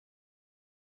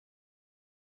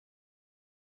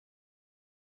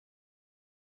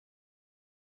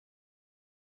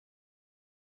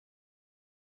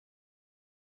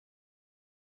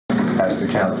as to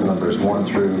count numbers 1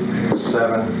 through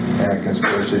 7, and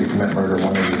conspiracy to commit murder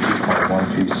 182.1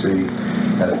 PC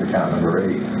as to count number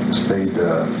 8. State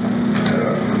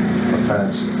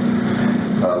offense,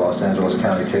 Los Angeles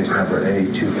County case number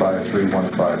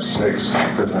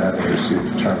A253156, prisoner having received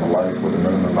a term of life with a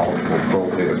minimum eligible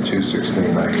parole date of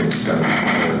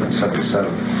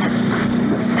 2/16/1977.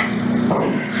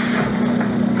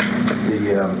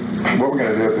 What we're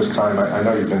going to do at this time, I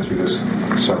know you've been through this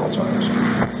several times.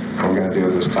 What we're going to do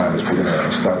at this time is we're going to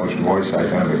establish voice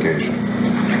identification.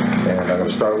 And I'm going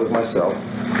to start with myself.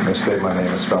 I'm going to state my name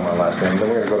and spell my last name. Then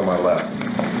we're going to go to my left.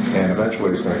 And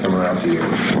eventually it's going to come around to you.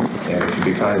 And if you'd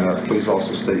be kind enough, please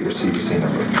also state your CDC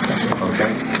number.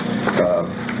 Okay?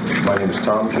 My name is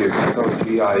Tom Giaquinto,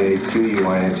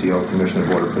 Giaquinto, Commissioner,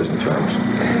 Board of Prison Terms.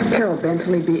 Carol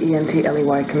Bentley,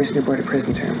 Bentley, Commissioner, Board of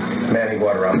Prison Terms. Manny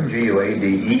Guadarrama,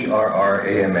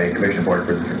 Guadarrama, Commissioner, Board of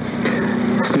Prison Terms.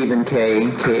 Stephen Kay,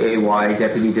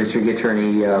 Deputy District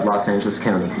Attorney, Los Angeles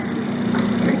County.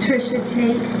 Patricia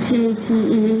Tate,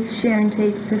 T-A-T-E, Sharon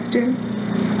Tate's sister.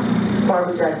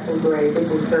 Barbara Jackson Gray,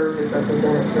 Legal Services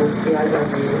Representative,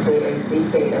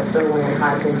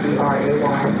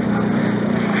 CIW-KACKSON-GRAY.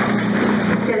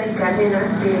 Jenny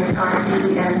Cardenas,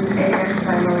 C-R-D-N-A-S,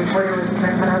 I'm a reporter with the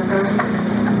Press Conference.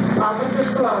 Officer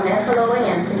Salone,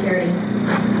 S-L-O-A-N, Security.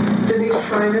 Denise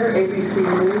Schreiner, ABC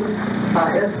News,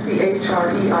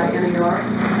 S-C-H-R-E-I-N-E-R.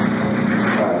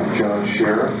 John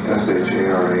Sheriff,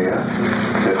 S-H-A-R-A-F,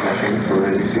 technician for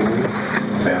ABC News.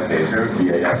 Sam Pacer,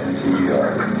 P-A-S-N-T-E-R,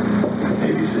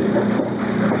 ABC.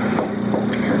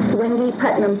 Wendy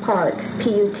Putnam Park,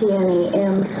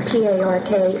 P-U-T-N-A-M,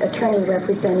 P-A-R-K, attorney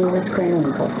representing Miss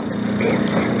Krenwinkel.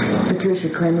 Patricia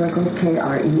Krenwinkel,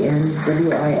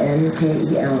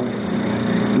 Krenwinkel.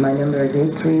 My number is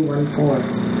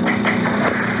 8314.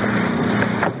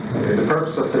 The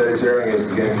purpose of today's hearing is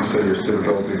to gain consider your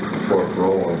suitability for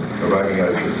parole and arriving at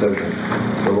a decision.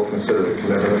 We will consider the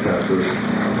commitment offenses,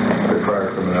 your prior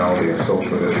criminality and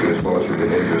social history, as well as your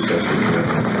behavior since your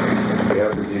commitment. We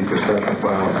have reviewed your session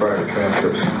file and prior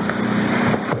transcripts.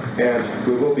 And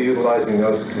we will be utilizing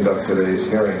those to conduct today's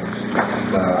hearings.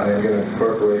 I am going to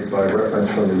incorporate by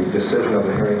reference from the decision of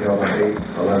the hearing held on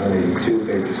 8/11/82,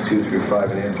 pages 2 through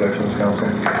 5. Any objections, counsel?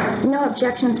 No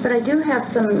objections, but I do have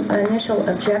some initial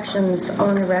objections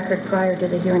on the record prior to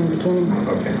the hearing beginning.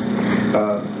 Okay.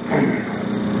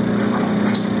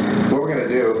 What we're going to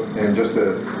do, and just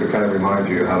to kind of remind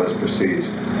you how this proceeds,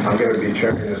 I'm going to be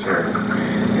chairing this hearing,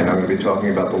 and I'm going to be talking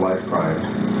about the life crimes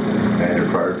and your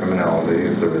prior criminality,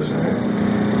 if there is any,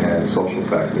 and social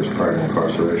factors prior to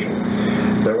incarceration.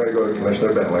 Then we're going to go to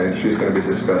Commissioner Bentley, and she's going to be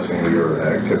discussing your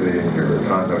activity and your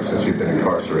conduct since you've been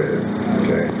incarcerated.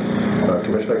 Okay.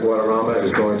 Commissioner Guadarrama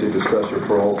is going to discuss your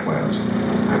parole plans.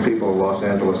 The people of Los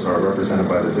Angeles are represented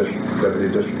by the Deputy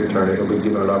District Attorney, who will be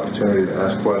given an opportunity to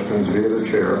ask questions via the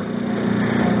chair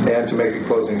and to make a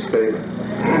closing statement.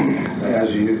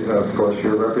 As you, of course,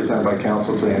 you're represented by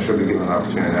counsel today, and she'll be given an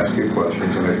opportunity to ask you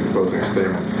questions and make a closing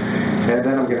statement. And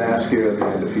then I'm going to ask you at the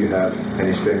end if you have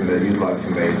any statement that you'd like to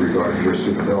make regarding your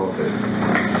suitability.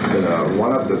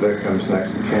 One of the victims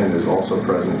next to Ken is also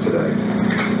present today.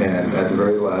 And at the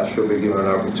very last, she'll be given an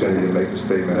opportunity to make a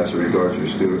statement as regards your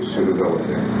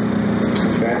suitability.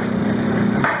 Okay?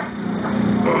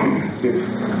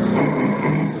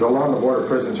 The law on the Board of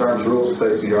Prison Terms rules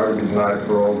states that you are to be denied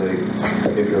parole date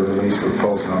if you're released or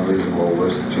posed an unreasonable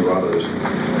list to others.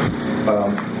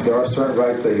 There are certain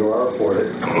rights that you are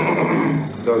afforded,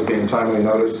 those being timely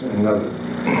notice and the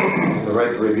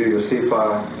right to review your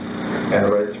C-file and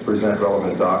the right to present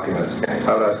relevant documents.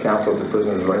 I would ask counsel if the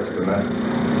prisoner's rights have been met.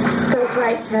 Those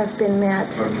rights have been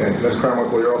met. Okay. Ms.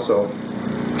 Krenwinkel, you also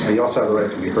have the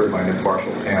right to be heard by an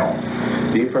impartial panel.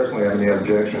 Do you personally have any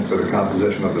objection to the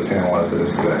composition of the panel as it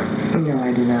is today? No,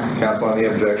 I do not. Counsel, any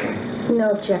objection?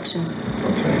 No objection.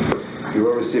 Okay. You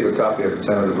will receive a copy of a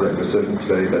tentative written decision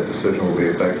today. That decision will be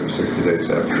effective 60 days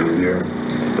after review.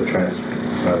 The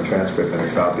transcript and a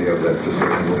copy of that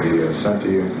decision will be sent to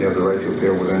you. You have the right to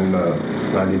appeal within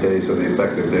 90 days of the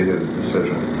effective date of the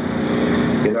decision.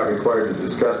 You're not required to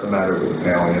discuss the matter with the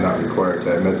panel. You're not required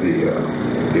to admit the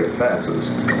offenses.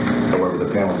 However, the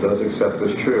panel does accept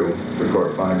as true the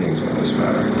court findings in this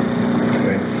matter.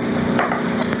 Okay?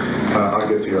 I'll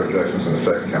get to your objections in a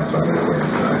second, counsel. I'm going to wait.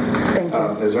 Thank you.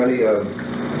 Is there any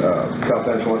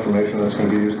confidential information that's going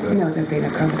to be used today? No, there'll be no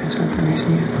confidential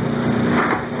information used.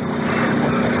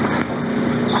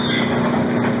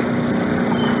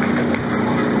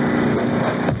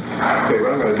 Okay,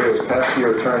 what I'm going to to do is pass to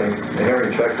your attorney a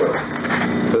hearing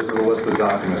checklist. This is a list of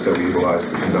documents that we utilize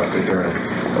to conduct the hearing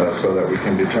so that we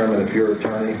can determine if your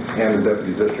attorney and the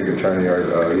deputy district attorney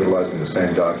are utilizing the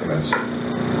same documents.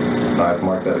 I've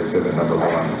marked that exhibit number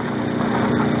 1.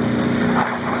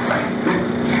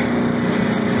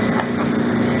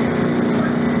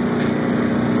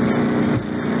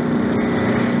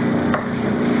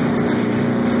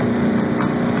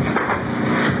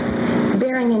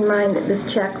 That this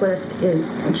checklist is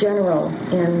general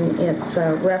in its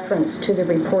reference to the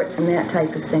reports and that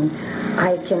type of thing.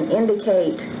 I can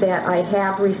indicate that I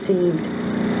have received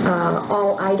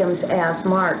all items as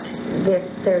marked.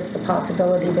 There's the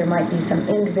possibility there might be some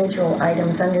individual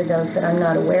items under those that I'm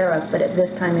not aware of, but at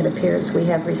this time it appears we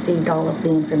have received all of the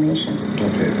information.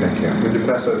 Okay, thank you. Would you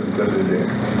pass that to Deputy Dean?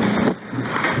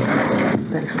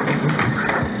 Thanks.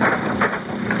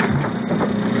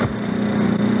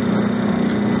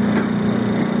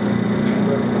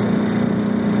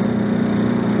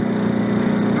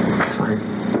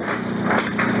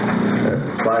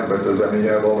 But does that mean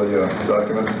you have all the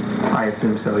documents? I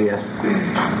assume so, yes. Do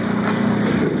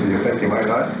you think you might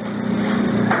not?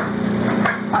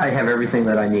 I have everything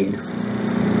that I need.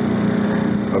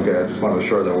 Okay, I just want to be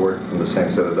sure that we're from the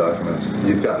same set of documents.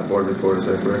 You've gotten a board report, is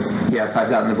that correct? Yes, I've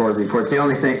gotten the board reports. The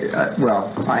only thing,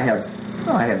 well, I have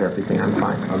everything. I'm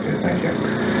fine. Okay, thank you.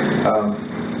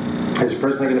 Is the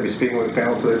prisoner going to be speaking with the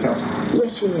panel today, counsel?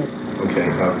 Yes, she is. Okay,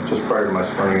 just prior to my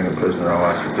swearing in the prisoner, I'll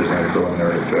ask if there's any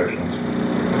preliminary objections.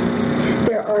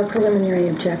 There are preliminary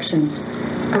objections.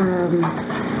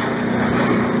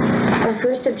 Our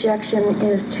first objection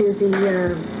is to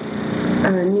the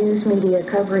news media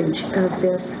coverage of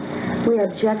this. We are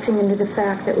objecting into the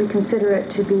fact that we consider it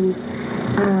to be,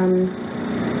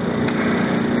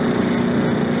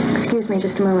 excuse me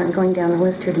just a moment, I'm going down the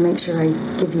list here to make sure I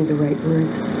give you the right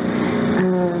words.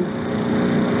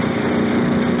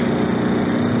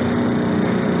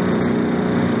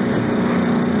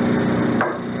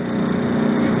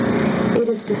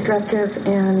 Destructive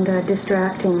and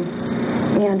distracting,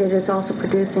 and it is also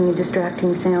producing a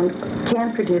distracting sound,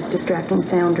 can produce distracting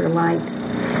sound or light,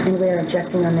 and we are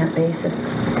objecting on that basis.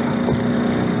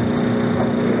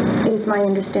 It is my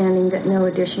understanding that no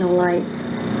additional lights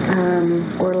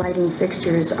or lighting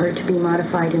fixtures are to be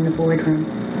modified in the boardroom.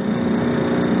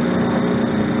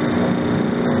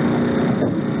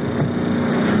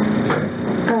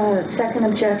 Second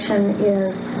objection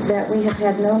is that we have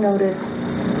had no notice,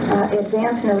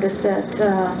 advance notice, that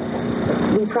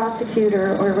the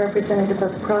prosecutor or representative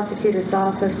of the prosecutor's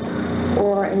office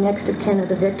or a next of kin of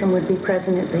the victim would be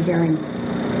present at the hearing.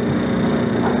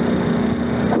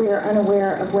 We are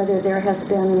unaware of whether there has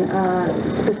been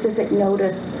specific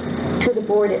notice to the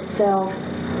board itself,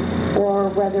 or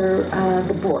whether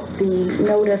the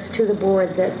notice to the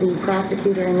board that the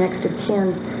prosecutor and next of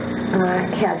kin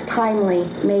has timely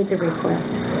made the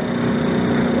request.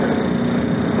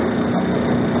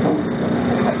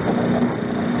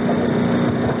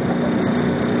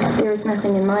 There is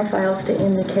nothing in my files to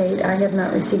indicate. I have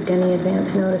not received any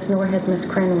advance notice, nor has Ms.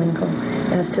 Krenwinkel,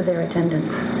 as to their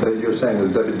attendance. You're saying the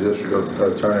deputy district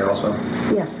attorney also?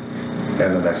 Yes.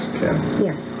 And the next of kin?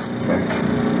 Yes. Okay.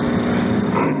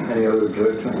 Any other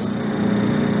objections?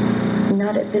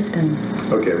 Not at this time.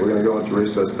 Okay, we're going to go into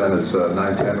recess then. It's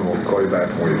 9:10, and we'll call you back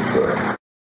when we go.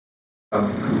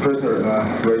 Prisoner,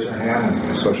 raise your hand,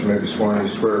 and so she may be sworn. You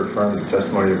swear or affirm the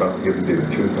testimony you're about to give to be the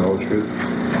truth and the whole truth?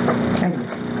 Thank you.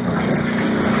 Okay.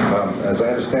 As I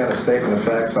understand the statement of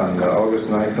facts, on August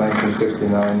 9th,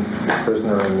 1969, the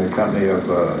prisoner in the company of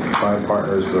crime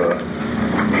partners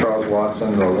Charles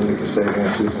Watson, Linda Kasabian,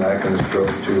 and Susan Atkins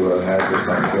drove to an address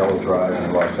on Cielo Drive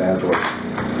in Los Angeles.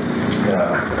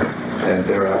 And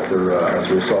thereafter, as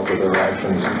a result of their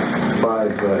actions,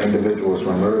 5 individuals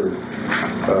were murdered.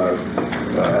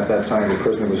 At that time, the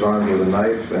prisoner was armed with a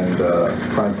knife, and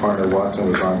crime partner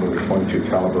Watson was armed with a .22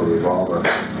 caliber revolver.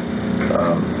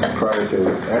 Prior to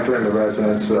entering the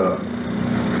residence,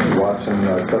 Watson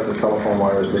cut the telephone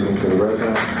wires leading to the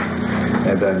residence,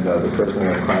 and then the prisoner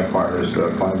and crime partners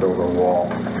climbed over a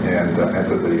wall and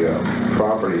entered the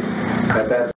property. At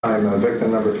that time,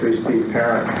 victim number 3, Steve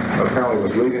Parent, apparently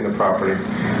was leaving the property.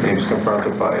 He was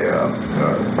confronted by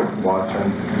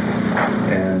Watson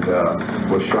and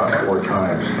was shot 4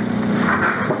 times.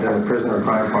 Then the prisoner and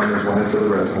crime partners went into the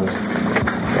residence,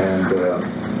 and the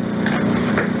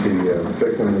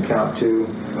victim in count 2,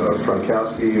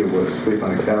 Frankowski, was asleep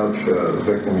on the couch. The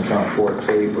victim in count 4,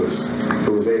 Tate,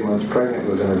 who was 8 months pregnant,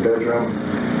 was in her bedroom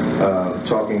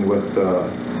talking with the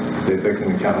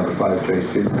victim in count number 5, Jay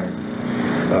Sealing.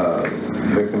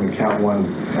 victim in count 1,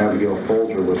 Abigail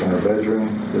Folger, was in her bedroom.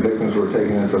 The victims were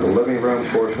taken into the living room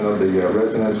portion of the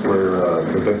residence where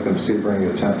the victim,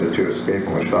 Sebring, attempted to escape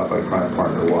and was shot by crime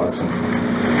partner Watson.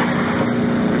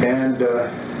 And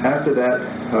after that,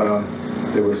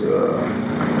 there was,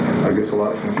 I guess, a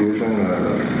lot of confusion,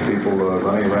 people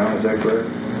running around, is that correct?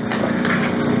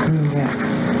 Yes.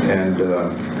 And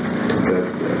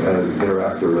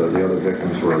thereafter, the other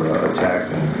victims were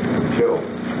attacked and killed.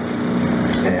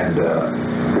 And the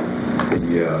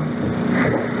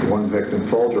one victim,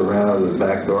 Folger, ran out of the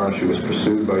back door and she was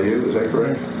pursued by you, is that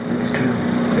correct? Yes, that's true.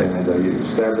 And you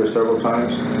stabbed her several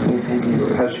times? Yes, I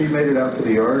did. Has she made it out to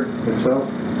the yard itself?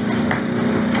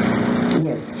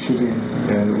 Yes, she did.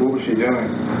 And what was she doing?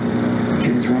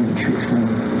 She was running. She was fleeing.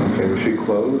 Okay, was she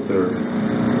clothed or?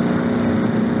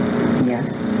 Yes.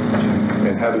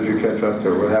 And how did you catch up to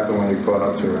her? What happened when you caught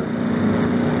up to her?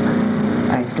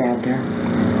 I stabbed her.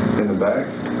 In the back?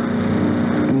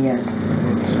 Yes.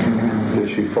 She turned around. Did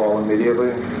she fall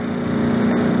immediately?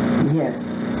 Yes.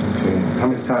 Okay. How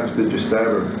many times did you stab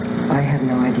her? I have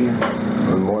no idea.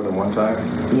 More than one time?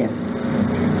 Yes.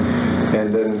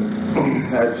 And then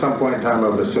at some point in time I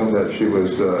would assume that she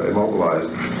was immobilized.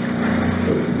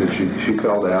 Did she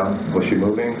fell down? Was she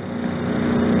moving?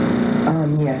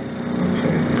 Yes.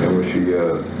 Okay. And was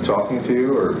she talking to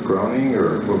you or groaning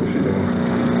or what was she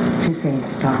doing? She's saying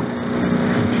stop.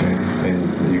 Okay.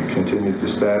 And you continued to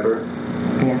stab her?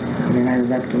 Yes. And then I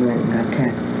left and went and got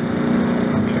text.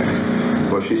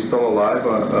 Okay. Was she still alive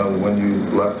when you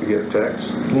left to get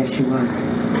text? Yes, she was.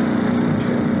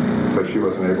 Okay. But she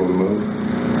wasn't able to move?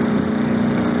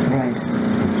 Right.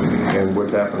 Okay. And what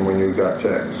happened when you got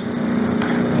text?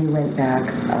 He went back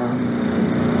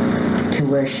to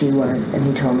where she was, and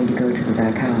he told me to go to the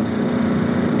back house.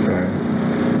 Okay.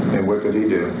 And what did he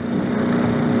do?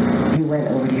 He went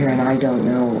over to here, and I don't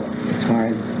know as far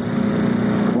as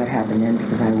what happened then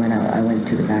because I went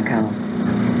to the back house.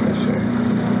 I see.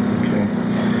 Okay.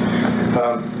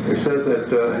 It says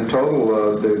that in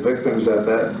total, the victims at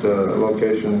that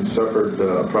location suffered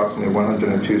approximately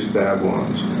 102 stab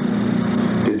wounds.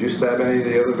 Did you stab any of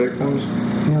the other victims?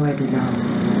 No, I did not.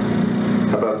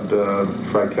 How about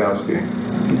Frykowski?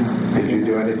 No. Did you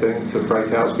do anything to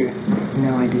Frykowski?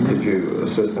 No, I did not. Did you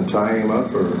assist in tying him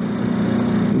up, or?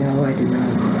 No, I did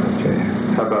not. Okay.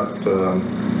 How about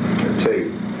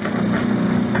Tate?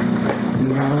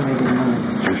 No, I did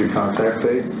not. Did you contact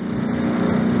Tate?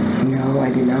 No, I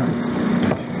did not.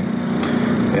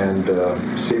 And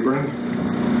Sebring?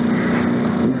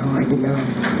 No, I did not.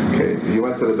 Okay. You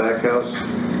went to the back house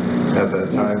at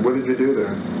that time. Yes. What did you do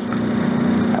there?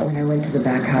 When I went to the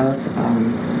back house,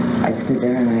 I stood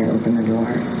there and I opened the door,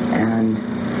 and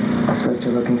I was supposed to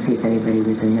look and see if anybody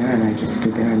was in there, and I just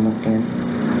stood there and looked in.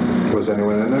 Was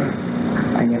anyone in there?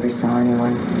 I never saw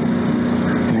anyone,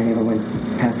 and I never went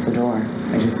past the door.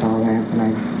 I just saw a lamp, and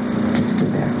I just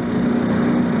stood there.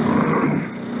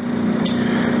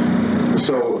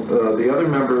 So the other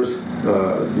members,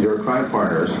 your crime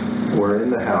partners, were in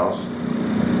the house,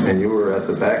 and you were at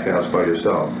the back house by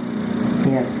yourself.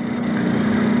 Yes.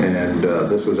 And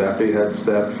this was after you had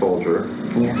stabbed Folger.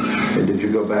 Yes. And did you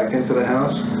go back into the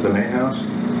house, the main house?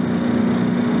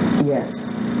 Yes.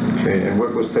 Okay, and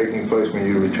what was taking place when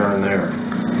you returned there?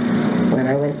 When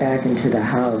I went back into the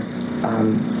house,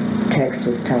 Tex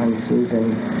was telling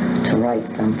Susan to write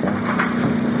something.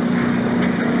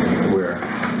 Where?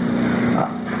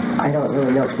 I don't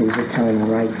really know because he was just telling her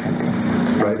to write something.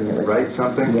 Write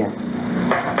something? Yes.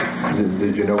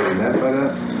 Did you know what he meant by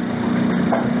that?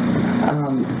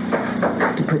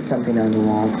 To put something on the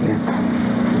walls, yes.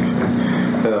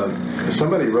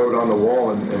 Somebody wrote on the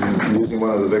wall and using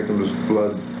one of the victim's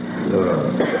blood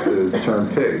the term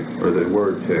pig, or the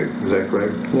word pig. Is that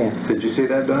correct? Yes. Did you see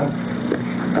that done?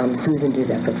 Susan did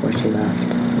that before she left.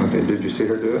 Okay, did you see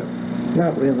her do it?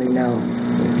 Not really, no.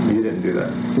 You didn't do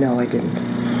that? No, I didn't.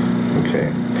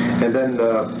 Okay. And then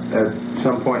at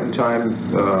some point in time,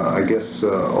 I guess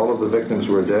all of the victims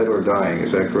were dead or dying.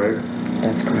 Is that correct?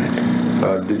 That's correct.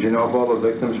 Did you know if all the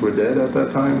victims were dead at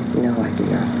that time? No, I did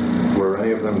not. Were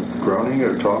any of them groaning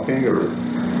or talking or?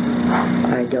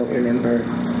 I don't remember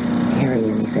hearing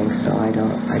anything, so I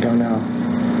don't know.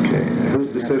 Okay. Whose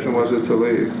decision was it to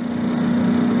leave?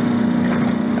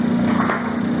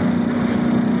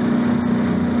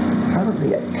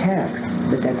 Probably a text,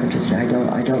 but that's interesting.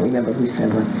 I don't remember who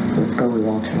said let's go. We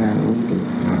all turn around and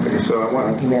leave. Okay. So I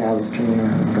want. He meant I was turning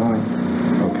around and going.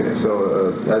 Okay.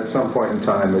 So at some point in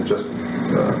time, it just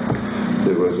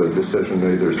there was a decision,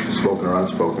 either spoken or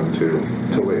unspoken,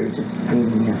 to leave. Just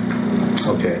leaving, yes.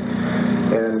 Okay.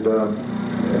 And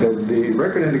The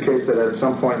record indicates that at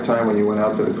some point in time when you went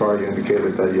out to the car, you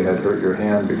indicated that you had hurt your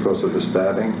hand because of the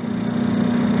stabbing.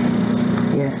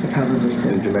 Yes, I probably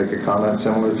said Did you make a comment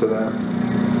similar to that?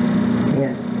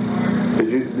 Yes. Did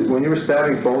you, when you were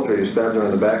stabbing Folger, you stabbed her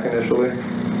in the back initially?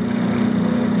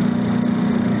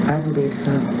 I believe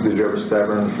so. Did you ever stab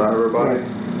her in the front of her body?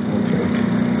 Yes.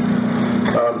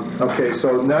 Okay,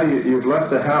 so now you've left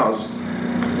the house,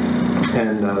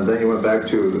 and then you went back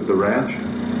to the ranch?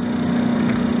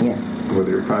 Yes. With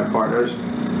your crime partners?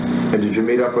 And did you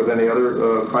meet up with any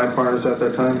other crime partners at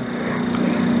that time?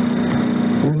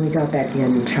 When we got back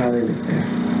in, Charlie was there.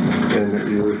 And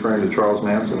you're referring to Charles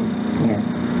Manson? Yes.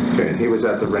 Okay, and he was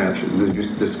at the ranch. Did you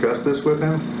discuss this with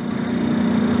him?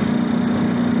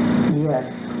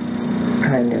 Yes,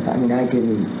 kind of. I mean, I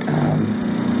didn't.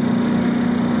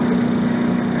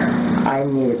 I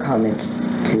made a comment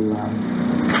to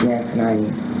Nancy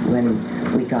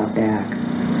when we got back.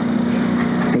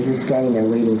 But he was standing there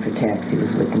waiting for Tex. He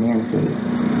was with Nancy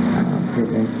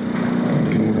Goodman,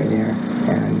 and they were there.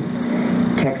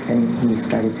 And Tex and he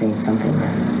started saying something.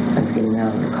 I was getting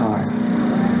out of the car.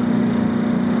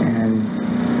 And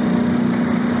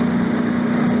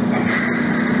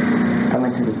I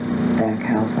went to the back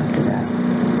house after that.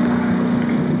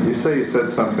 You say you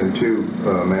said something to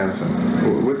Manson.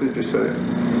 What did you say?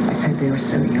 I said they were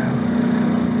so young.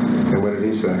 And what did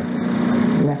he say?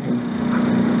 Nothing.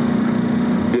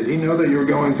 Did he know that you were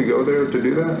going to go there to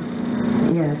do that?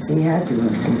 Yes, he had to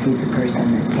have, since he's the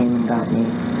person that came and got me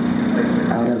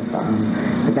out of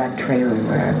the back trailer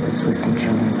where I was with some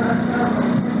children.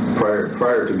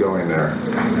 Prior to going there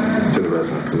to the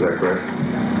residence, is that correct?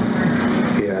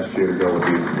 He asked you to go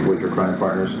with your crime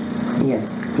partners? Yes,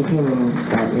 he came and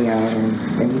got me out, and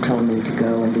then he told me to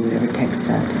go and do whatever Tex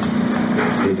said.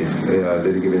 He did.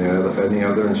 Did he give you any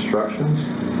other instructions?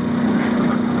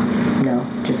 No,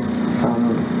 just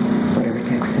follow whatever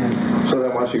Tex says. So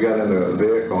then once you got in the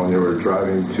vehicle and you were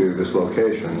driving to this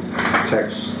location,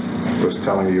 Tex was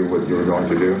telling you what you were going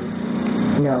to do?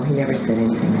 No, he never said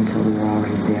anything until we were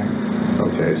already there.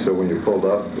 Okay, so when you pulled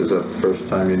up, is that the first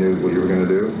time you knew what you were going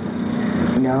to do?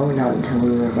 No, not until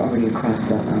we were already across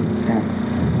the fence.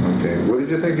 Okay, what did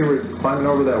you think you were climbing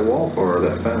over that wall for, or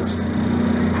that fence?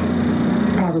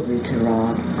 Probably to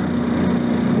rob.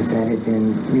 Because that had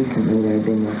been, recently there had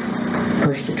been this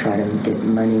push to try to get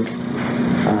money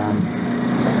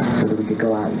so that we could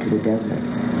go out into the desert.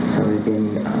 So there had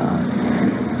been,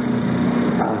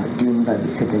 dune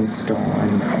buggies had been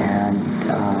stolen, and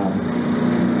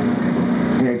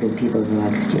there had been people who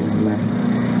liked stealing money.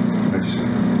 I see.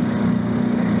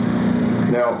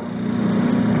 Now,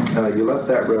 you left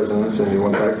that residence and you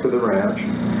went back to the ranch,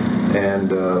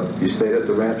 and you stayed at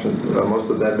the ranch most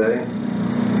of that day?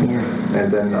 Yes.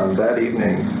 And then on that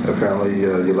evening, apparently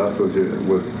you left with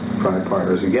crime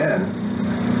partners again,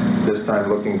 this time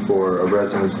looking for a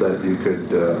residence that you could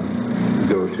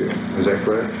go to. Is that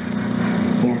correct?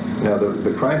 Yes. Now,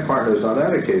 the crime partners on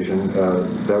that occasion,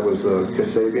 that was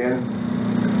Kasabian,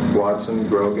 Watson,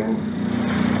 Grogan,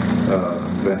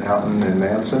 Van Houten, and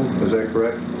Manson. Is that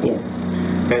correct? Yes.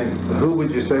 And who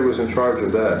would you say was in charge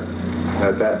of that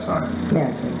at that time?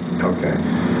 Nancy. Okay.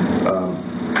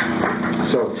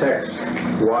 So Tex,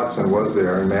 Watson was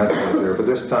there and Manson was there, but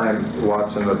this time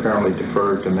Watson apparently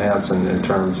deferred to Manson in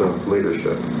terms of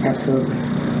leadership. Absolutely.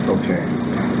 Okay.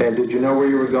 And did you know where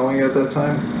you were going at that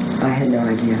time? I had no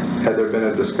idea. Had there been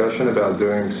a discussion about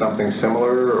doing something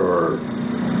similar, or?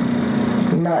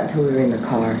 Not until we were in the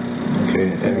car.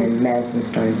 Okay. And then Manson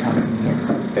started talking to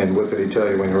him. And what did he tell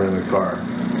you when you were in the car?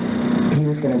 He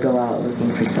was going to go out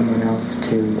looking for someone else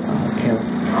to kill.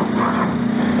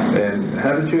 And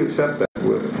how did you accept that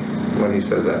when he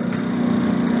said that?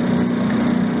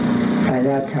 By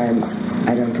that time,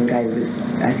 I think I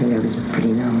was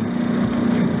pretty numb.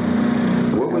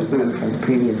 What was from the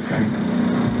previous one.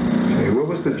 Okay, what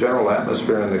was the general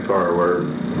atmosphere in the car?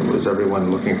 Was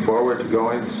everyone looking forward to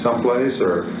going someplace,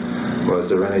 or was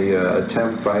there any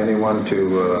attempt by anyone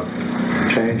to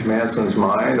change Manson's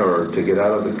mind or to get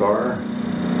out of the car?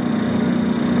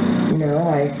 No,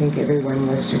 I think everyone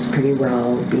was just pretty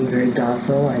well being very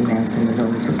docile, and Manson was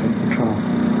always in control.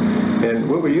 And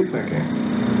what were you thinking?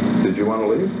 Did you want to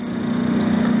leave?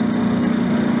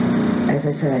 As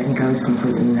I said, I think I was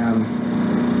completely numb.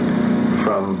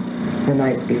 From? The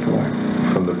night before.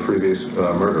 From the previous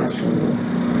murders? Absolutely.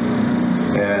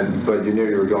 But you knew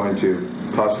you were going to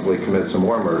possibly commit some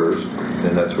more murders,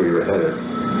 and that's where you were headed.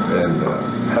 And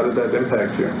how did that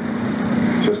impact you?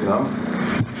 Just numb?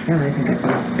 Yeah, I think I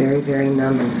felt very, very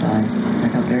numb inside. I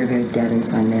felt very, very dead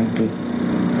inside and empty.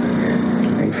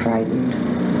 Very frightened.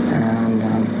 And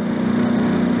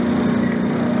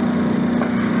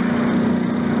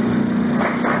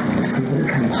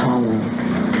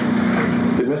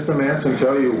Manson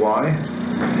tell you why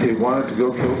he wanted to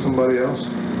go kill somebody else?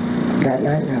 That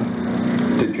night, no.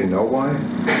 Did you know why?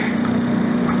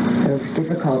 It was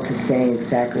difficult to say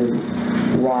exactly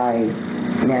why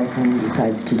Manson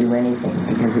decides to do anything,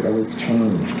 because it always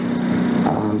changed.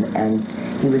 And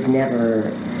he was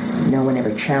never, no one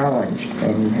ever challenged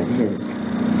any of his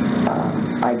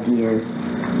ideas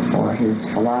or his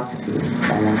philosophy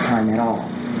at that time at all.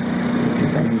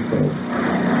 Because I think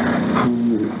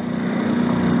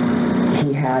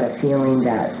he had a feeling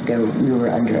that we were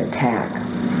under attack,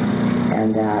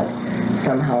 and that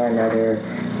somehow or another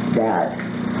that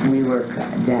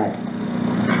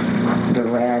the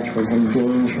ranch was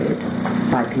endangered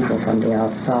by people from the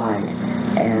outside.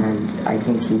 And I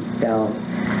think he felt,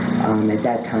 at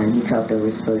that time, he felt there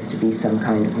was supposed to be some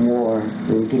kind of war.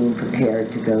 We were getting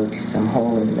prepared to go to some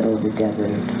hole in the middle of the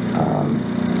desert.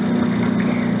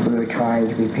 We were trying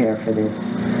to prepare for this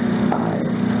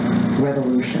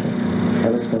revolution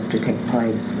that was supposed to take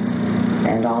place.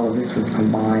 And all of this was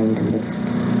combined amidst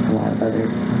a lot of other,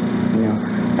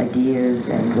 ideas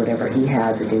and whatever he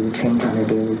had that they would change on a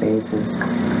daily basis.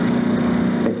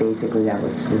 But basically that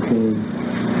was the theme.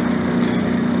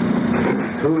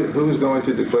 Who was going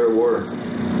to declare war?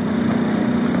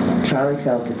 Charlie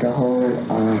felt that the whole,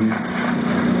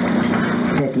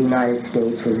 that the United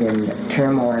States was in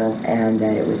turmoil and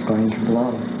that it was going to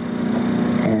blow.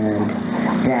 And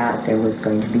that there was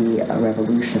going to be a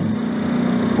revolution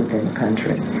within the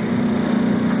country.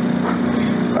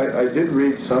 I did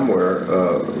read somewhere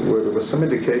where there was some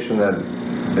indication that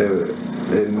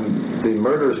the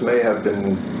murders may have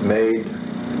been made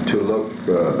to look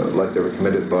like they were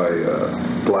committed by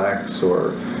blacks,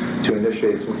 or to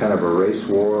initiate some kind of a race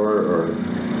war, or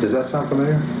does that sound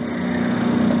familiar?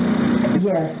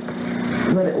 Yes,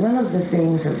 but one of the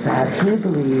things is that he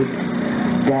believed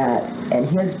that, and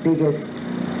his biggest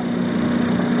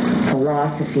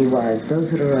philosophy was, those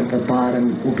that are at the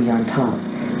bottom will be on top.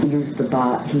 He used the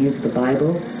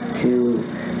Bible to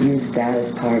use that as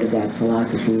part of that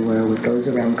philosophy, where what goes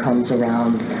around comes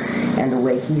around. And the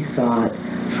way he saw it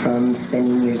from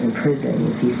spending years in prison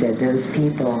is, he said those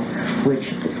people,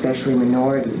 which especially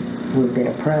minorities who have been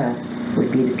oppressed,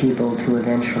 would be the people to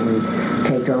eventually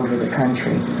take over the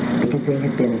country, because they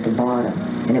had been at the bottom.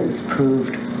 And it was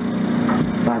proved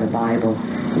by the Bible.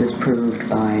 It was proved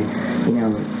by,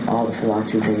 all the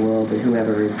philosophies of the world, that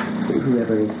whoever is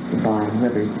the bottom,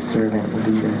 whoever is the servant, will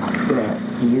be the.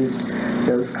 He used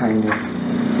those kind of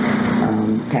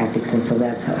tactics, and so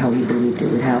that's how he believed it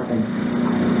would happen.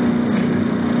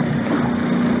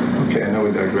 Okay, I know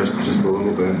we digressed just a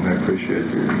little bit, and I appreciate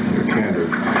your candor.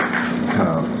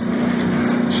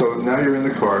 So now you're in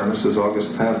the car, and this is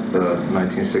August 10th,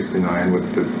 1969,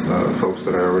 with the folks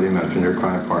that I already mentioned, your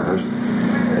crime partners.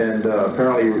 And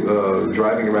apparently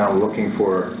driving around looking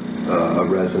for a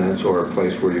residence or a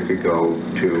place where you could go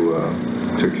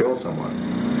to kill someone,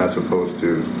 as opposed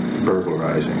to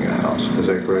burglarizing a house. Is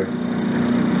that correct?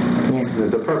 Yes.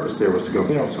 The purpose there was to go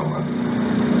kill someone.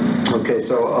 Okay,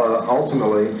 so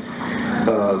ultimately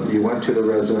you went to the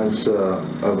residence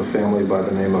of a family by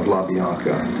the name of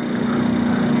LaBianca.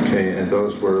 Okay, and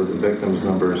those were the victims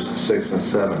numbers 6 and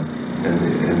 7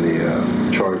 in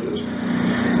the charges.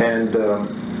 And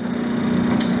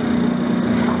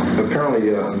apparently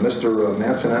Mr.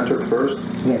 Manson entered first?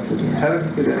 Yes, he did. How did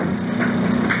he get in?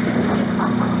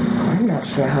 I'm not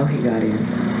sure how he got in,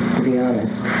 to be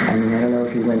honest. I mean, I don't know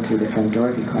if he went through the front door,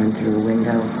 if he climbed through a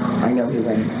window. I know he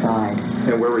went inside.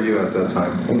 And where were you at that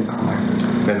time? In the car.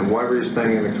 And why were you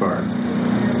staying in the car?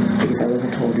 Because I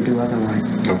wasn't told to do otherwise.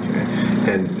 Okay.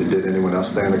 And did anyone else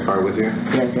stay in the car with you?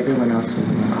 Yes, everyone else was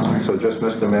in the car. So just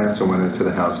Mr. Manson went into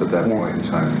the house at that point in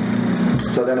time.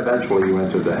 So then eventually you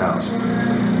entered the house.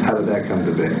 How did that come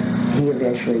to be? He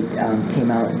eventually came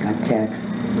out and got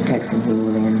texting he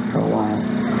was in for a while.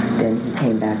 Then he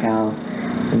came back out.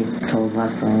 He told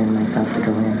Leslie and myself to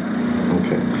go in.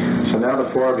 Okay. So now the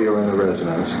four of you are in the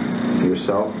residence.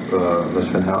 Yourself, Miss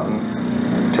Van Houten,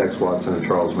 Tex Watson, and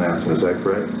Charles Manson. Is that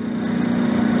correct?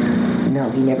 No,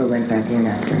 he never went back in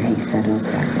after he sent us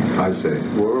back in. I see.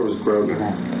 Where was He Grogan?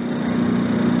 left.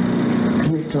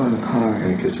 He was still in the car.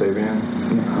 And Kasabian?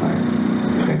 In the car.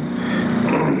 Okay.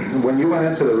 When you went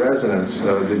into the residence,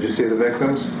 did you see the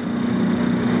victims?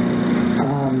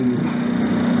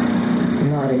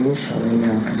 Not initially,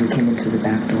 no, because we came in through the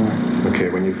back door. Okay,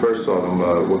 when you first saw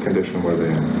them, what condition were they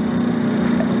in?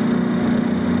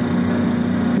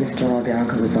 Mr.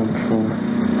 LaBianca was on the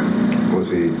floor. Was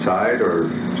he tied or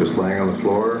just laying on the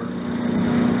floor?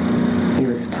 He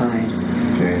was tied.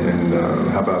 Okay, and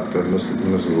how about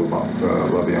Mrs.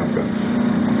 LaBianca?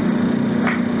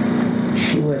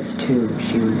 She was too.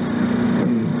 She was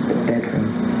in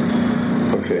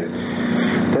bedroom. Okay.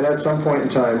 Then at some point in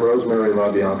time, Rosemary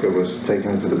LaBianca was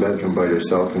taken into the bedroom by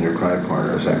yourself and your crime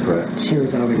partner, is that correct? She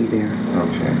was already there.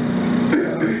 Okay.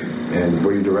 And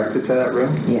were you directed to that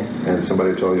room? Yes. And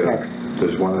somebody told you Text.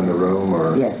 there's one in the room,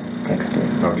 or? Yes,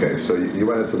 texted. Okay, so you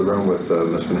went into the room with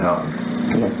Miss Van Houten.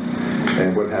 Yes.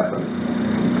 And what happened?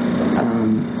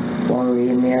 While we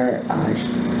were in there,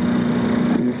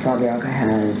 Miss LaBianca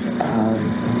had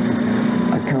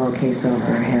a pillowcase over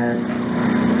her head,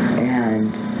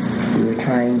 and we were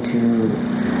trying to,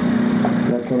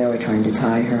 Leslie and I were trying to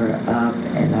tie her up,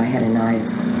 and I had a knife.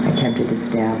 I attempted to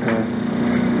stab her,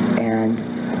 and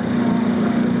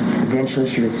eventually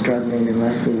she was struggling, and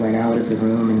Leslie went out of the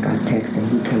room and got Tex, and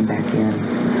he came back in,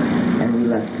 and we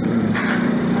left the room.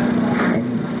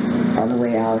 And on the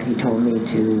way out, he told me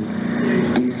to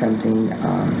do something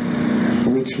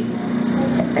witchy,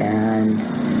 and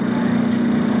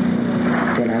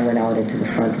then I went out into the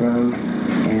front room,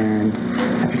 and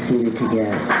I proceeded to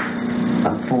get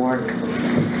a fork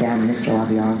and stab Mr.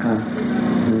 LaBianca,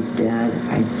 who was dead,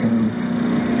 I assume.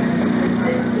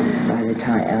 By the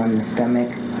time, on the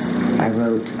stomach, I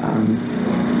wrote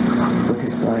with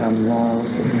his blood on the walls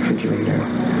in the refrigerator.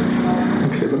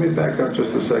 Okay, let me back up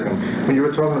just a second. When you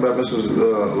were talking about Mrs.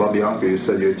 LaBianca, you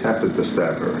said you attempted to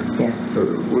stab her. Yes.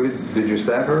 Did you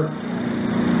stab her?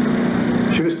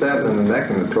 She was stabbed in the neck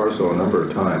and the torso a number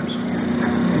of times.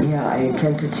 Yeah, I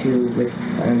attempted to with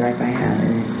a knife I had,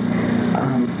 and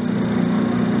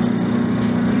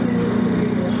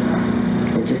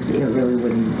it really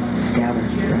wouldn't stab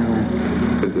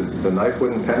her. The knife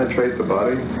wouldn't penetrate the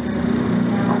body?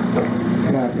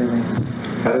 Not really.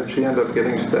 How did she end up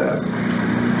getting stabbed?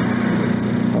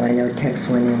 Well, I know Tex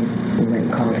went in, we went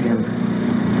and called him.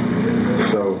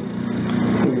 So,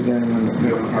 He was the only one that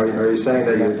really had are you saying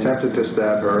that you attempted to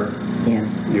stab her? Yes.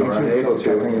 You were And she was unable still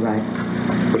struggling to? Right.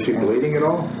 Was she bleeding at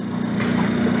all?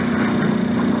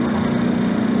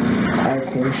 I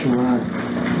assume she was,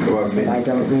 Well, but I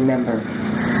don't remember.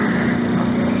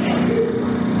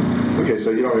 Okay, so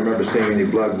you don't remember seeing any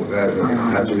blood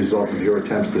as a result of your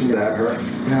attempts to stab her?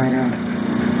 No, I don't.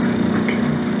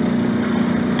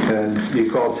 And you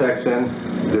called Tex in.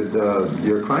 Did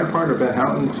your crime partner, Van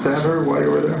Houten, stab her while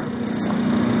you were there?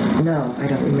 No, I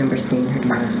don't remember seeing her do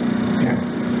that. No.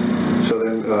 So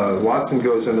then Watson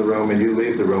goes in the room and you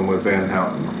leave the room with Van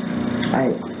Houten. I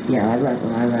left.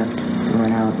 Well, I left,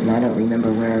 went out, and I don't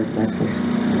remember where Leslie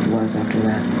was after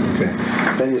that. Okay.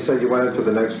 Then you said you went into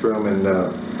the next room and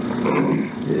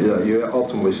you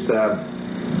ultimately stabbed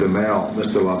the male,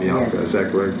 Mr. LaBianca. Yes. Is that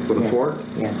correct? With a fork?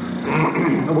 Yes.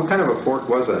 What kind of a fork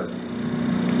was it?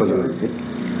 Was It it was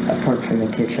a fork from the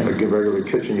kitchen. a regular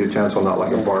kitchen utensil, not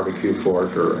like a Yes. barbecue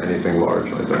fork or anything large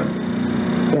like that?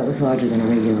 Yeah, it was larger than a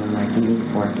regular, like, eating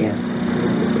fork, yes.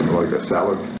 Like a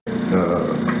salad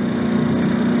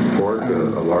fork,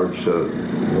 a large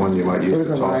one you might It use was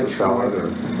to a toss a large salad?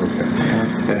 fork. Okay.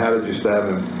 And how did you stab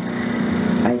him?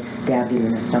 I stabbed him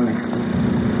in the stomach.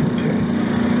 Okay.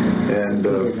 And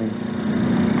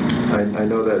I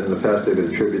know that in the past they've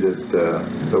attributed the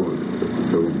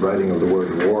writing of the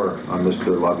word war on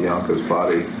Mr. LaBianca's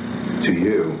body to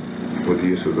you with the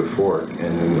use of the fork.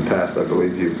 And in the past, I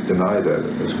believe you've denied that.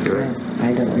 Is that correct? Yes,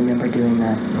 I don't remember doing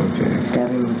that. Okay.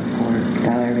 Stabbing with a fork.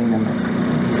 That I remember.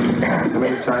 How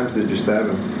many times did you stab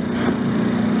him?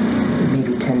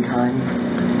 Maybe 10 times.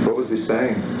 What was he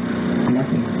saying?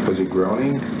 Nothing. Was he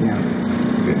groaning? No.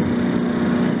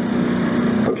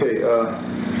 Okay.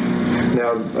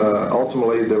 Now,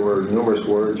 ultimately, there were numerous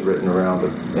words written around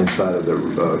the inside of the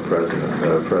residence.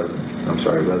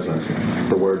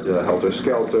 The word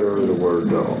helter-skelter, the word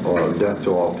death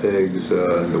to all pigs,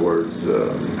 and the word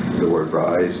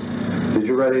rise. Did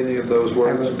you write any of those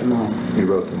words? I wrote them all. You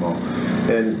wrote them all.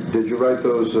 And did you write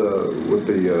those with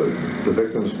the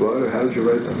victim's blood, or how did you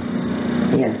write them?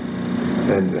 Yes.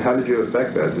 And how did you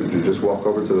affect that? Did you just walk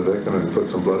over to the victim and put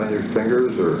some blood on your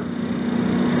fingers, or?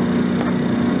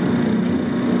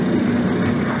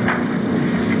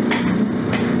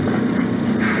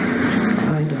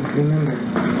 I don't remember.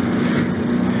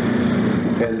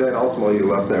 And then ultimately you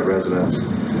left that residence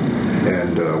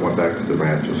and went back to the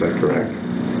ranch, is that correct?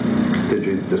 Yes. Did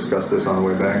you discuss this on the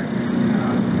way back?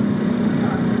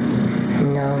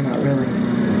 No, not really.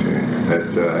 Okay.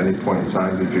 At any point in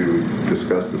time did you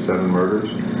discuss the 7 murders?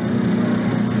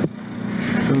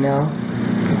 No.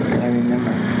 Not that I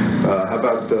remember. How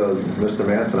about Mr.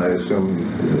 Manson? I assume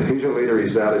he's your leader.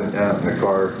 He's out in the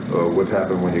car. What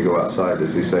happened when you go outside?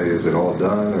 Does he say, is it all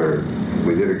done, or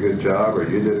we did a good job, or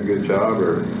you did a good job,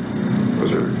 or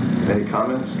was there any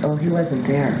comments? Oh, he wasn't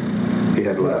there. He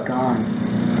had He was left. gone.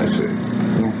 I see.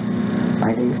 Yes.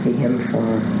 I didn't see him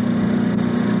for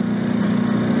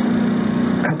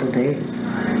a couple days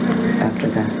after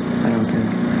that, I don't think.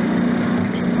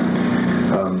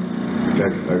 I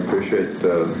appreciate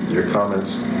your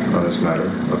comments on this matter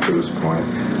up to this point.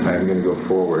 I am going to go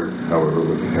forward, however,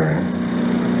 with the hearing.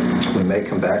 We may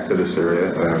come back to this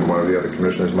area, and one of the other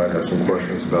commissioners might have some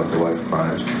questions about the life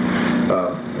crimes.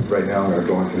 Right now, I'm going to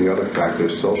go into the other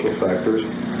factors, social factors,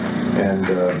 and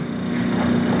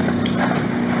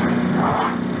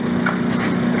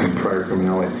prior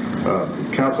criminality.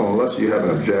 Counsel, unless you have an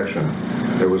objection,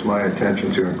 it was my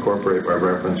intention to incorporate by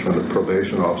reference from the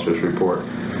probation officer's report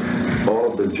all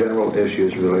of the general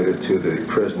issues related to the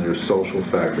prisoner's social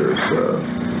factors,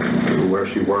 where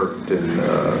she worked and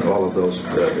all of those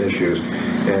issues.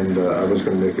 And I was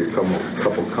going to make a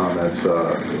couple comments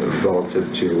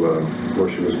relative to where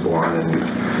she was born and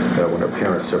when her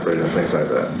parents separated and things like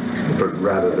that. But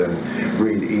rather than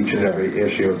read each and every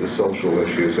issue of the social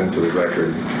issues into the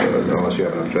record, unless you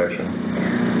have an objection.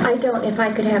 I don't. If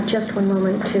I could have just one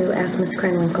moment to ask Ms.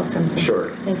 Krenwinkel something. Sure.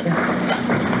 Thank you.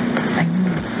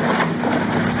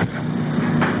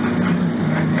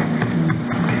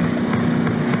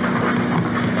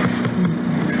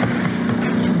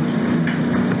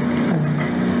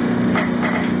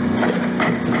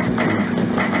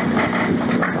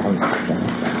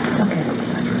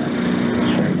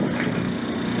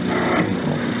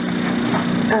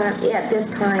 At this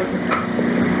time,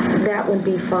 that would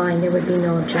be fine. There would be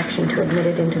no objection to admit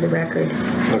it into the record.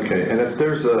 Okay, and if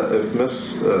there's if Ms.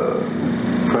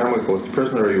 Krenwinkel, if the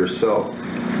prisoner or yourself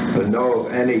know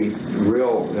of any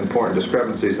real important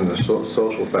discrepancies in the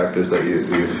social factors that you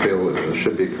feel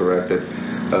should be corrected,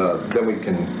 then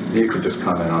you can just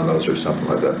comment on those or something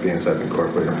like that, being as I've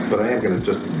incorporated them. But I am going to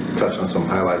just touch on some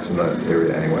highlights in that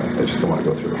area anyway. I just don't want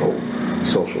to go through the whole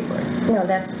social thing. No,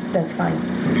 that's fine.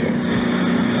 Okay.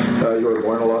 You were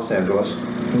born in Los Angeles,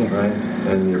 Yes. right?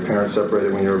 And your parents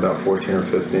separated when you were about 14 or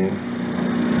 15.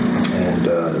 And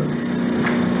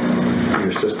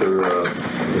your sister,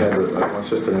 you had one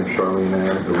sister named Charlene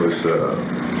Ann, who was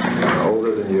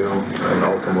older than you, and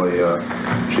ultimately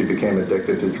she became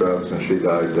addicted to drugs, and she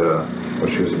died when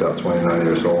she was about 29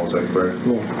 years old. Is that correct?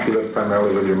 Yes. You lived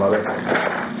primarily with your mother?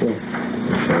 Yes.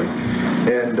 Okay.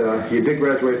 And you did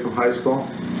graduate from high school?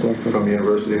 Yes. From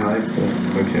University High?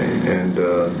 Yes. Okay. And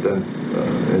then,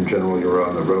 in general, you were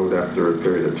on the road after a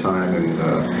period of time, and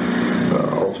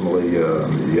ultimately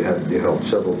you held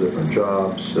several different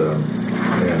jobs,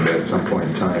 and at some point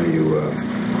in time you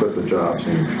quit the jobs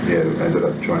and you ended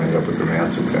up joining up with the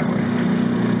Manson family.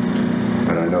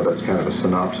 And I know that's kind of a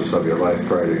synopsis of your life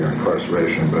prior to your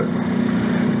incarceration, but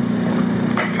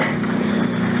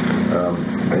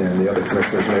and the other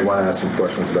commissioners may want to ask some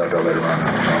questions about that later on.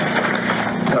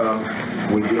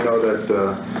 We do know that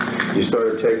you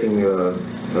started taking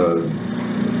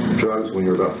drugs when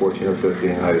you were about 14 or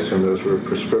 15. I assume those were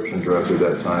prescription drugs at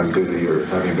that time due to your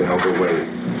having been overweight.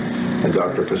 The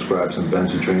doctor prescribed some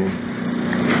benzotrine.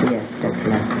 Yes, that's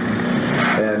right.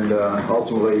 And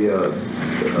ultimately,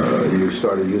 you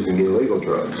started using illegal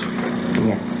drugs.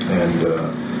 Yes. And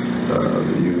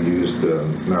you used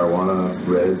marijuana,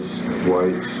 reds,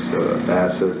 whites,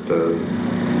 acid,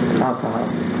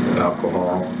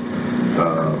 alcohol,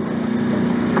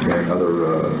 and other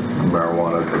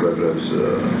marijuana derivatives,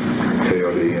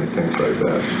 peyote and things like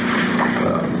that.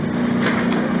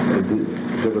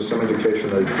 There was some indication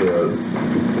that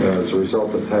as a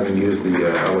result of having used the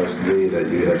LSD that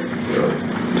you had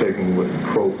taken,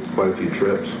 quote, quite a few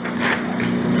trips.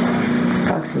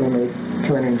 Approximately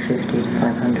 250 to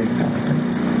 500 probably.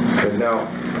 And now,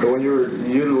 when you were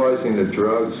utilizing the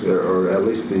drugs, or at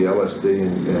least the LSD,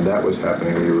 and that was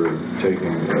happening when you were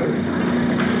taking,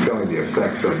 feeling the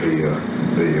effects of the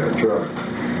drug,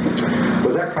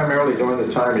 was that primarily during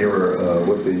the time you were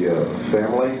with the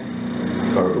family?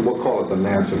 Or we'll call it the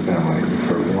Manson family,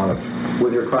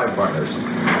 with your crime partners?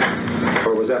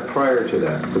 Or was that prior to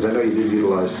that? Because I know you did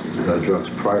utilize drugs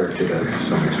prior to that to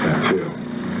some extent, too.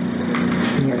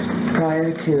 Yes,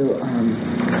 prior to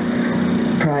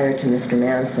Mr.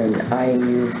 Manson, I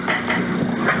used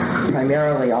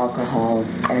primarily alcohol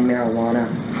and marijuana,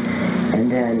 and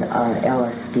then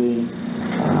LSD,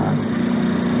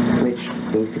 which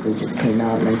basically just came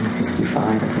out in 1965,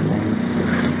 I think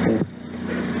 1966.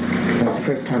 It was the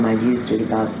first time I'd used it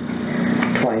about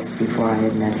twice before I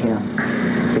had met him.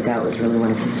 But that was really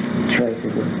one of his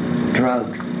choices of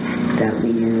drugs that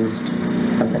we used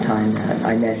from the time that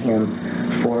I met him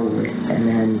forward, and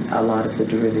then a lot of the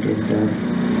derivatives of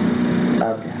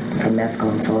that, from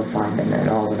mescaline, psilocybin, and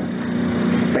all the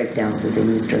breakdowns that they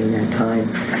used during that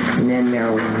time. And then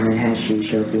marijuana,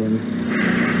 hashish, opium.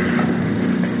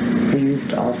 We used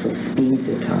just also speeds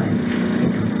at times,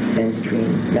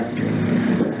 benzodrine, methadone, things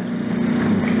like that.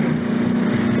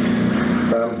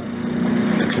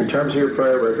 In terms of your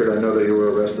prior record, I know that you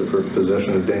were arrested for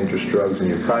possession of dangerous drugs in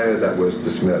Ukiah. That was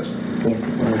dismissed. Yes,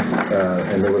 it was.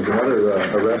 And there was another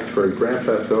arrest for grand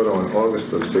theft auto in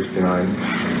August of '69.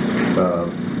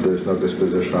 There's no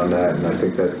disposition on that, and I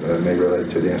think that may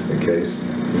relate to the instant case.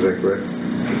 Is that correct?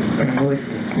 It was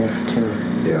dismissed too.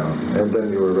 Yeah. And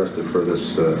then you were arrested for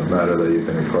this matter that you've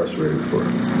been incarcerated for.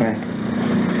 Right.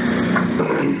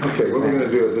 Okay, what we're going to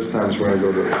do at this time is we're going to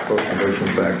go to the post-conviction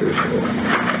factors.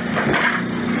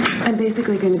 I'm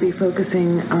basically going to be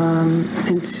focusing,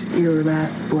 since your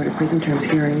last Board of Prison Terms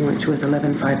hearing, which was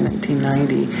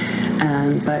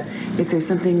 11/5/1990, but if there's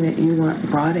something that you want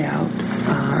brought out,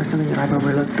 or something that I've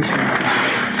overlooked, be sure to bring it up,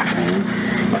 okay?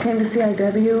 You came to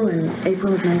CIW in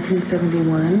April of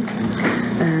 1971,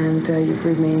 and you've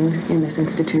remained in this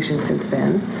institution since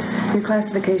then. Your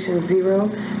classification is 0,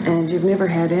 and you've never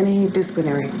had any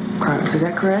disciplinary crimes, is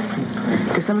that correct? That's correct.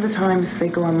 Because some of the times they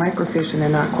go on microfiche and they're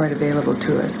not quite available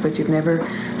to us, but you've never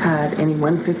had any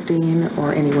 115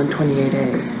 or any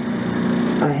 128A.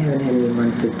 I haven't had any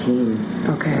 115s.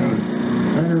 Okay.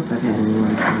 I don't know if I've had any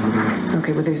 128s.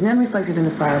 Okay, well there's none reflected in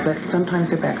the file, but sometimes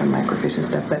they're back on microfiche and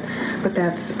stuff, but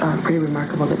that's pretty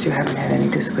remarkable that you haven't had any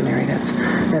disciplinary. That's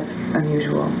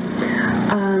unusual.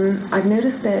 I've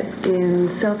noticed that in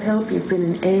self-help you've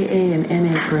been in AA and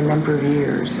NA for a number of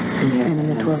years, and in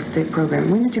the 12-step program.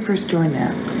 When did you first join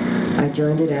that? I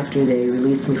joined it after they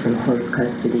released me from close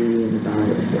custody in about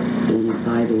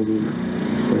 85,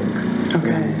 86.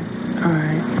 Okay, all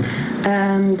right.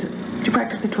 And did you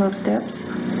practice the 12 steps?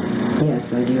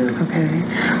 Yes, I do. Okay.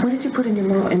 What did you put in your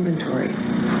moral inventory?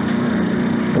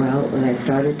 Well, when I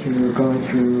started to go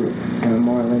through the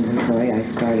moral inventory, I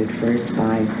started first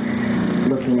by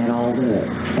looking at all the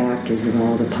factors of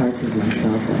all the parts of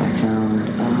myself that I found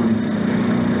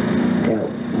that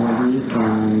were weak,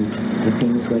 and the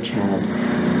things which had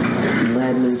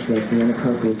led me to make the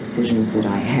inappropriate decisions that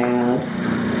I had.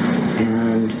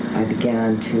 And I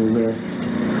began to list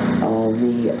all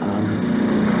the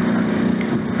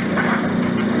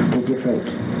different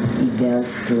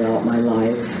events throughout my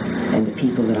life and the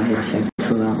people that I had affected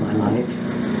throughout my life.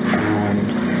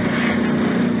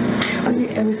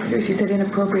 I was curious, you said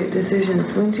inappropriate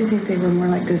decisions. Wouldn't you think they were more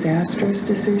like disastrous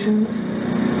decisions?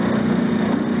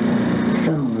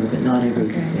 Some were, but not every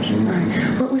decision. All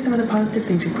right. What were some of the positive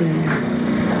things you put in there?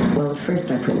 Well, at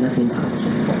first I put nothing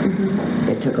positive.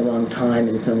 It took a long time,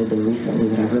 and it's only been recently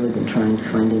that I've really been trying to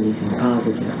find anything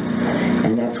positive.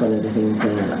 And that's one of the things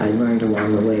that I learned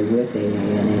along the way with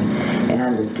AANA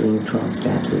and with doing 12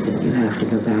 steps, is that you have to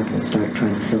go back and start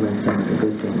trying to fill in some of the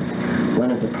good things.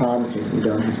 One of the problems is we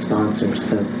don't have sponsors,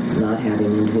 so not having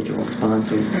individual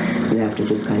sponsors, you have to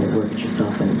just kind of work it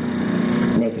yourself and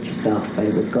make it yourself. But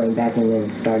it was going back and then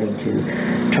starting to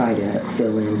try to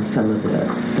fill in some of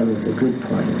the good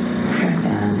points.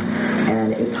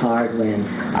 And it's hard when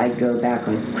I go back,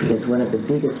 because one of the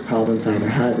biggest problems I ever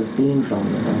had was being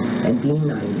vulnerable and being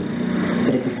naive.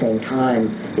 But at the same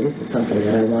time, it isn't something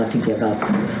that I want to give up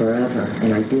forever,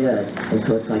 and I did. And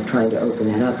so it's like trying to open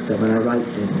that up. So when I write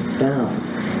things down,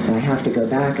 and I have to go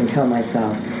back and tell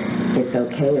myself, it's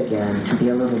okay again to be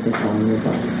a little bit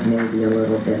vulnerable, maybe a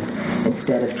little bit,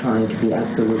 instead of trying to be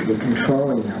absolutely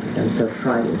controlling others. I'm so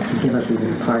frightened to give up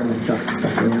even a part of myself to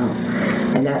something else.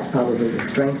 And that's probably the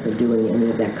strength of doing any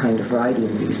of that kind of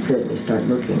writing. You sit and you start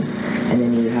looking, and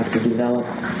then you have to develop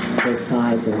both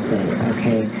sides and say,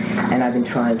 okay. And I've been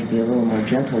trying to be a little more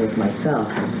gentle with myself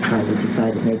and trying to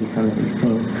decide that maybe some of these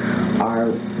things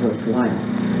are worthwhile.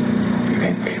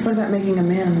 Okay. What about making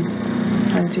amends?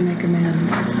 How did you make amends?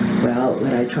 Well,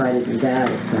 when I try to do that,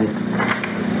 it's like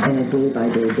on a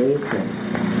day-by-day basis,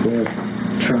 it's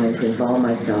trying to involve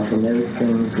myself in those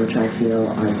things which I feel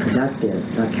are productive,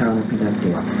 not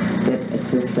counterproductive, that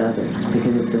assist others,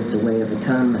 because it's just a way of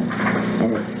atonement,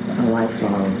 and it's a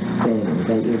lifelong thing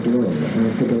that you're doing, and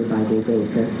it's a day-by-day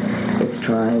basis. It's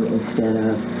trying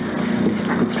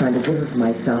it's trying to give of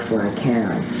myself where I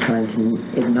can, trying to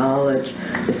acknowledge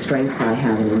the strengths I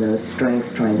have, and in those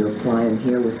strengths trying to apply them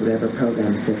here with whatever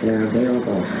programs that are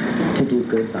available to do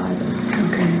good by them.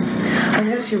 Okay. I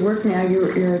notice your work now,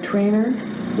 you're a trainer.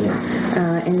 Yes.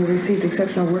 And you received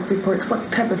exceptional work reports.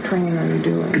 What type of training are you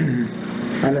doing?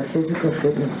 I'm a physical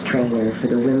fitness trainer for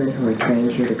the women who are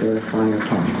trained here to go to fire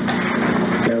camp.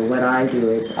 So what I do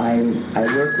is I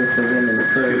work with the women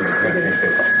first.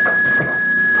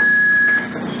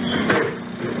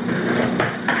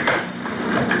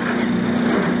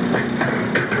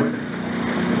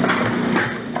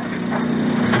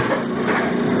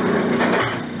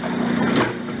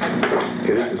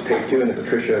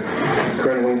 Patricia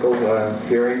Krenwinkel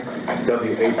hearing,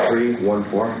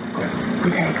 W8314.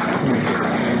 Okay.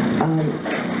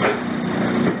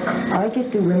 I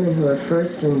get the women who are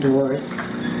first endorsed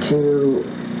to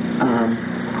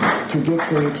get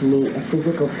them to meet a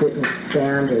physical fitness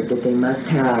standard that they must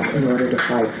have in order to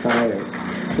fight fires.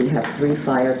 We have 3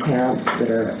 fire camps that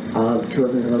are, 2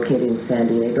 of them are located in San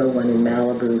Diego, 1 in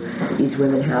Malibu. These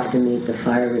women have to meet the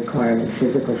fire requirement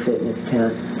physical fitness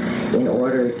tests in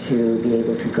order to be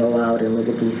able to go out and live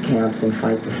at these camps and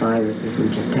fight the fires as we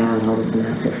just had, all those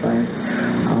massive fires.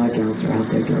 All our gals are out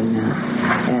there doing that.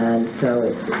 And so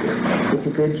it's a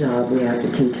good job. We have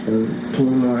to teach them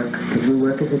teamwork because we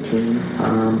work as a team,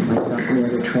 myself and the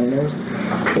other trainers.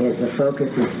 The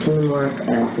focus is teamwork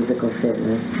and physical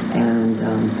fitness, and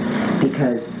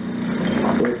because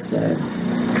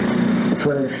it's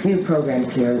one of the few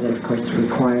programs here that, of course,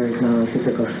 requires not only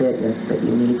physical fitness, but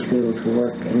you need to be able to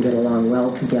work and get along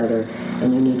well together,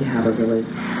 and you need to have a really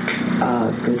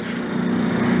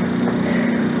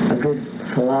good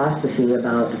philosophy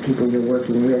about the people you're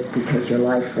working with, because your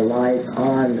life relies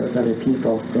on those other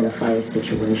people in a fire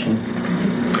situation.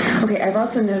 Okay, I've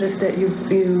also noticed that you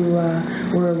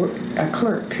were a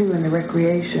clerk, too, in the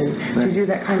recreation. Do you do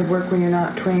that kind of work when you're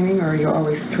not training, or are you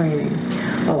always training?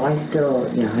 Oh, I still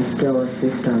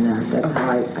assist on that. That's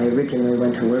how I originally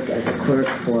went to work as a clerk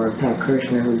for Pat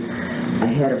Kirshner, who's a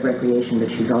head of recreation, but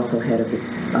she's also head of the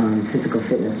physical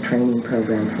fitness training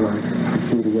program for the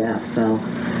CDF. So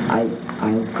I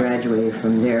graduated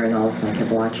from there, and also I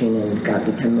kept watching and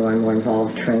became more and more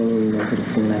involved training, and pretty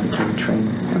soon I became a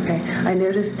trainer. Okay. I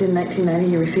noticed in 1990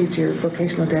 you received your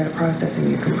vocational data processing.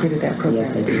 You completed that program.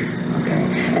 Yes, I did. Okay.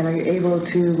 And are you able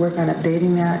to work on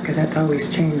updating that? Because that's always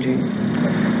changing.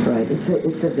 Right.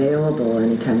 It's available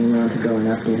anytime you want to go and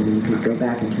update it. You could go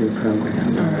back into the program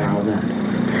and allow that.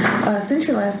 Since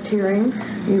your last hearing,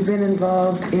 you've been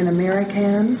involved in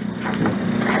American,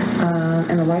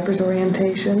 and the Lifers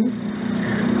Orientation,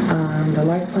 the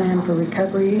Life Plan for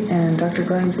Recovery, and Dr.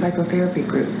 Glenn's Psychotherapy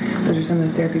Group. Those are some of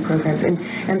the therapy programs.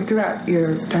 And throughout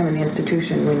your time in the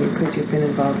institution, because you've been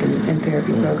involved in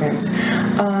therapy programs.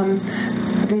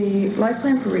 The Life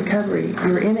Plan for Recovery, you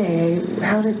were in AA,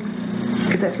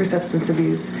 because that's for substance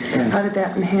abuse, how did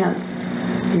that enhance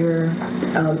your...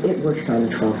 it works on a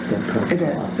 12-step program. It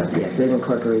does. Also. Yes, it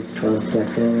incorporates 12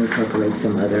 steps, and it incorporates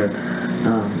some other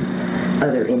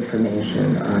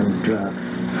information on drugs.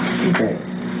 But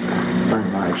by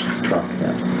and large, it's 12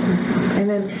 steps. And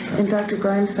then in Dr.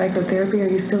 Grimes' psychotherapy, are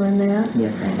you still in that?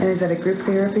 Yes, I am. And is that a group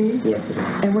therapy? Yes, it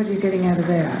is. And what are you getting out of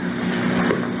that?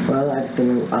 Well, I've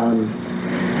been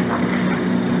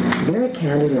very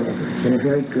candid in it. It's been a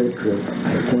very good group.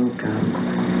 I think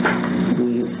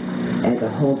as a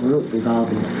whole group, we've all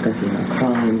been discussing our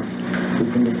crimes.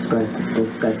 We've been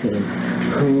discussing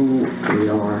who we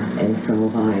are, and so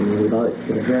have I. I mean, it's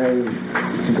been a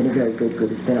very good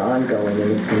group. It's been ongoing,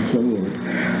 and it's continued,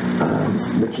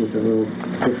 which is a little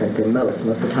different than most.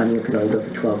 Most of the time, you can only go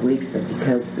for 12 weeks, but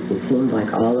because it seemed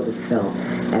like all of us felt,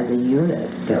 as a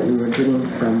unit, that we were getting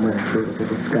somewhere to be able to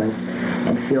discuss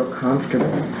and feel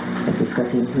comfortable at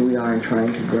discussing who we are and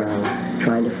trying to grow,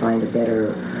 trying to find a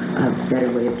better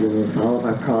way of dealing with all of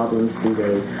our problems, be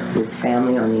they with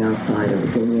family on the outside or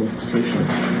within the institution.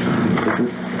 The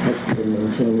group has been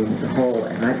maintaining as a whole,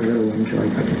 and I've really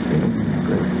enjoyed participating in that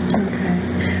group. Okay.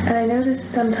 And I noticed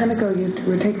some time ago you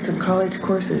were taking some college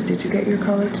courses. Did you get your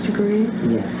college degree?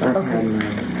 Yes, I've had my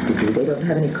degree. They don't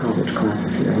have any college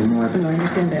classes here anymore. Oh, no, I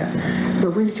understand that.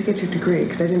 But when did you get your degree?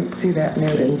 Because I didn't see that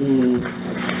noted.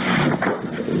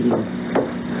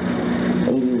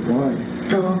 81.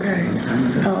 Oh, okay.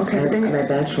 Oh, okay. I have my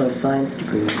Bachelor of Science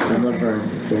degree from Laverne.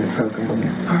 It's in a program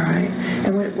here. All right.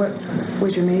 And what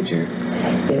was your major?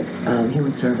 It's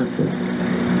Human Services.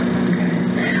 Okay.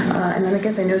 And then I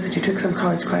guess I noticed that you took some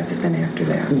college classes then after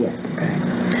that. Yes. Okay.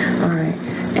 All right.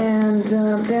 And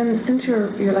then since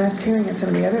your last hearing and some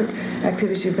of the other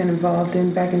activities you've been involved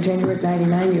in, back in January of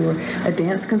 '99, you were a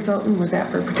dance consultant. Was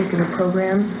that for a particular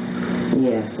program?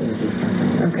 Yes, it was just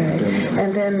something. Okay.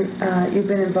 And then you've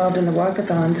been involved in the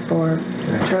walkathons for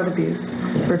child abuse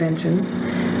prevention.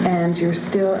 And you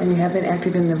have been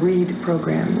active in the READ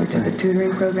program, which is a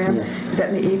tutoring program. Yes. Is that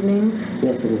in the evenings?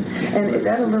 Yes, it is. And is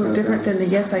that a little different than the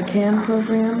Yes I Can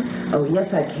program? Oh,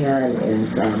 Yes I Can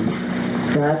is,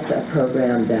 that's a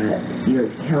program that you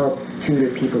help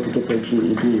tutor people to get their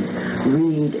GED.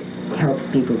 READ helps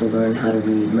people to learn how to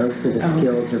read. Most of the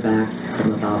skills are back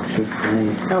from about 5th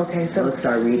grade. Okay, so most of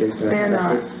our readers are they're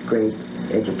not grade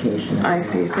education. I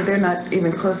see. So they're not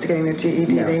even close to getting their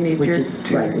GED. No, They need we're your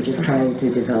just, right, we're just trying to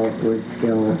develop word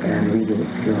skills and reading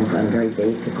skills on a very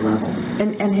basic level.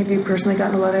 And have you personally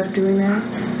gotten a lot out of doing that?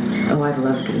 Oh, I've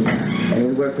loved doing that. And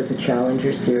we work with the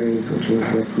Challenger series, which is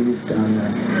what's used on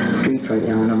the streets right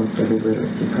now in almost every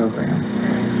literacy program.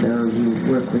 So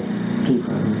you work with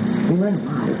people. We learn a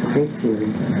lot. It's a great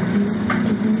series.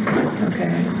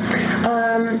 Okay.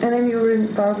 And then you were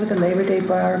involved with the Labor Day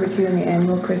barbecue and the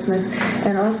annual Christmas,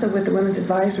 and also with the Women's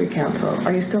Advisory Council.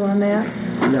 Are you still on that?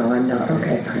 No, I'm not.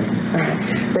 Okay. At present. All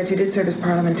right. But you did serve as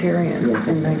parliamentarian Yes.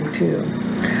 in '92.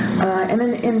 And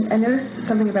then I noticed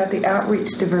something about the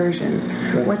outreach diversion.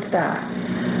 Right. What's that?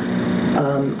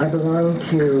 I belong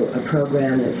to a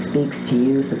program that speaks to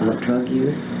youth about drug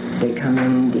use. They come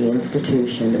in the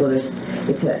institution. Well,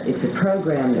 it's a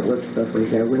program that works both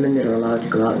ways. There are women that are allowed to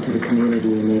go out into the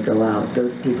community, and they go out.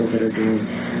 Those people that are doing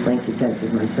lengthy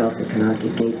sentences, myself, that cannot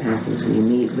get gate passes, we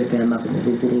meet with them up in the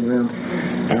visiting room,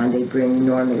 and they bring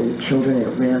normally children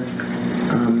at risk,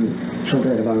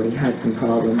 children that have already had some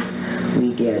problems.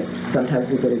 Sometimes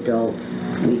we get adults.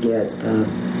 We get,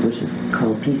 which is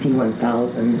called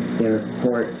PC-1000s. They're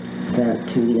court sent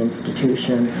to the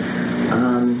institution.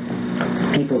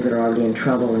 People that are already in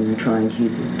trouble and they're trying to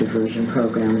use this diversion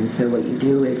program. And so what you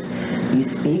do is you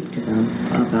speak to them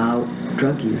about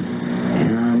drug use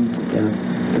and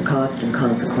the cost and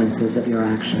consequences of your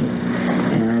actions.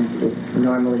 And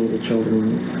normally the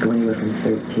children go anywhere from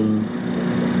 13.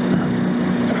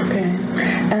 Okay.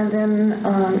 And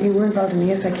then you were involved in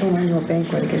the SIK annual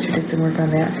banquet. I guess you did some work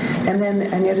on that. And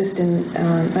then I noticed in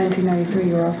 1993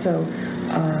 you were also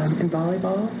in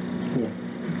volleyball. Yes.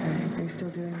 Okay. Are you still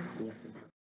doing? Yes.